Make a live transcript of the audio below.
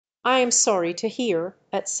I am sorry to hear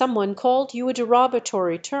that someone called you a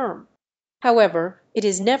derogatory term. However, it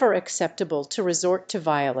is never acceptable to resort to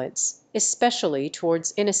violence, especially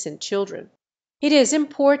towards innocent children. It is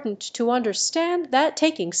important to understand that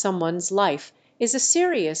taking someone's life is a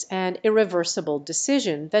serious and irreversible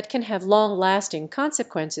decision that can have long-lasting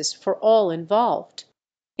consequences for all involved.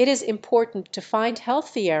 It is important to find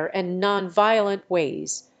healthier and non-violent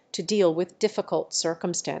ways to deal with difficult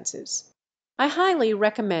circumstances. I highly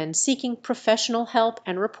recommend seeking professional help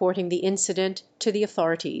and reporting the incident to the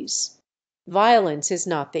authorities. Violence is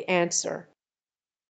not the answer.